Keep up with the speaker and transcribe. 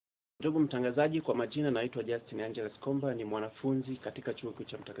Ndugu mtangazaji, kwa majina naitwa Justin Angeles Komba, ni mwanafunzi katika chuo kikuu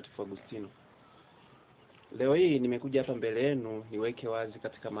cha Mtakatifu Agustino. Leo hii nimekuja hapa mbele yenu niweke wazi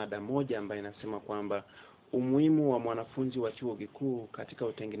katika mada moja ambayo inasema kwamba umuhimu wa mwanafunzi wa chuo kikuu katika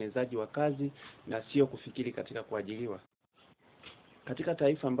utengenezaji wa kazi na sio kufikiri katika kuajiriwa. Katika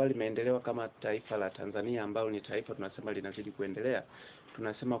taifa ambalo limeendelewa kama taifa la Tanzania ambalo ni taifa tunasema linazidi kuendelea,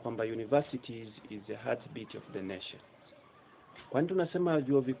 tunasema kwamba universities is the heartbeat of the nation. Kwani tunasema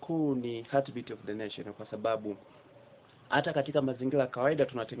vyuo vikuu ni heartbeat of the nation kwa sababu hata katika mazingira ya kawaida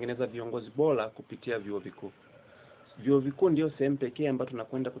tunatengeneza viongozi bora kupitia vyuo vikuu. Vyuo vikuu ndio sehemu pekee ambapo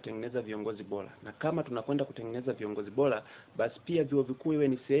tunakwenda kutengeneza viongozi bora. Na kama tunakwenda kutengeneza viongozi bora, basi pia vyuo vikuu iwe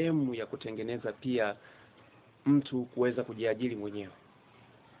ni sehemu ya kutengeneza pia mtu kuweza kujiajiri mwenyewe.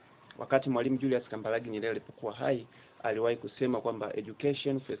 Wakati Mwalimu Julius Kambarage Nyerere alipokuwa hai, aliwahi kusema kwamba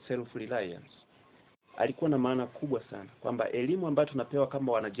education for self reliance. Alikuwa na maana kubwa sana kwamba elimu ambayo tunapewa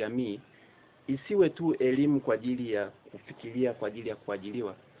kama wanajamii isiwe tu elimu kwa ajili ya kufikiria kwa ajili ya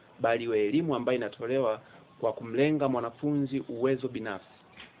kuajiliwa, bali iwe elimu ambayo inatolewa kwa kumlenga mwanafunzi uwezo binafsi,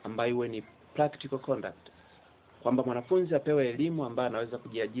 ambayo iwe ni practical conduct, kwamba mwanafunzi apewe elimu ambayo anaweza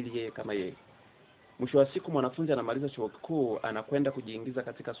kujiajiri yeye kama yeye. Mwisho wa siku mwanafunzi anamaliza chuo kikuu anakwenda kujiingiza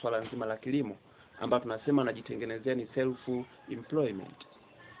katika swala nzima la kilimo, ambapo tunasema anajitengenezea ni self employment.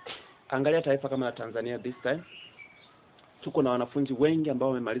 Angalia taifa kama la Tanzania this time. Tuko na wanafunzi wengi ambao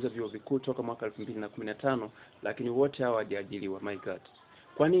wamemaliza vyuo vikuu toka mwaka 2015 lakini wote hawajaajiriwa. My God.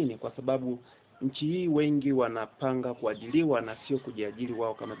 Kwa nini? Kwa sababu nchi hii wengi wanapanga kuajiriwa na sio kujiajiri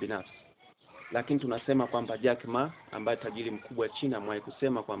wao kama binafsi. Lakini tunasema kwamba Jack Ma ambaye tajiri mkubwa China amewahi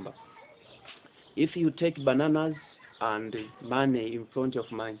kusema kwamba if you take bananas and money in front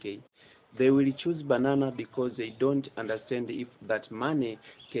of monkey, they will choose banana because they don't understand if that money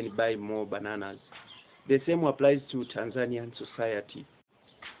can buy more bananas. The same applies to Tanzanian society.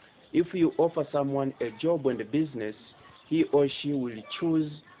 If you offer someone a job and a business, he or she will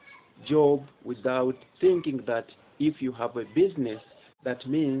choose job without thinking that if you have a business, that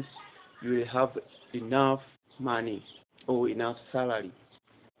means you will have enough money or enough salary.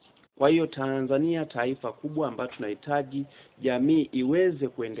 Kwa hiyo Tanzania taifa kubwa ambalo tunahitaji jamii iweze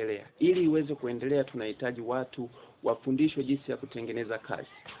kuendelea. Ili iweze kuendelea tunahitaji watu wafundishwe jinsi ya kutengeneza kazi.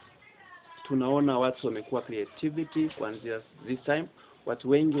 Tunaona watu wamekuwa creativity kuanzia this time. Watu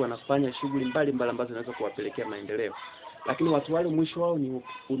wengi wanafanya shughuli mbalimbali ambazo zinaweza kuwapelekea maendeleo. Lakini watu wale mwisho wao ni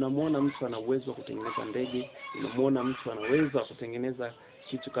unamuona mtu ana uwezo wa kutengeneza ndege, unamuona mtu ana uwezo wa kutengeneza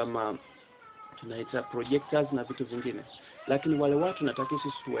kitu kama tunaita projectors na vitu vingine. Lakini wale watu natakiwa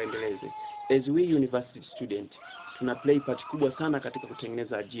sisi tuwaendeleze. As we university student, tuna play part kubwa sana katika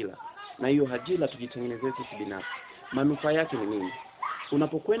kutengeneza ajira. Na hiyo ajira tujitengenezee sisi binafsi. Manufaa yake ni nini?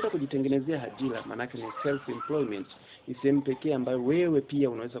 Unapokwenda kujitengenezea ajira, maana yake ni self employment, ni sehemu pekee ambayo wewe pia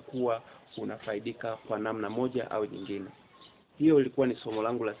unaweza kuwa unafaidika kwa namna moja au nyingine. Hiyo ilikuwa ni somo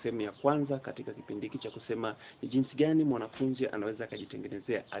langu la sehemu ya kwanza katika kipindi hiki cha kusema ni jinsi gani mwanafunzi anaweza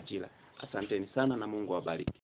kujitengenezea ajira. Asanteni sana na Mungu awabariki.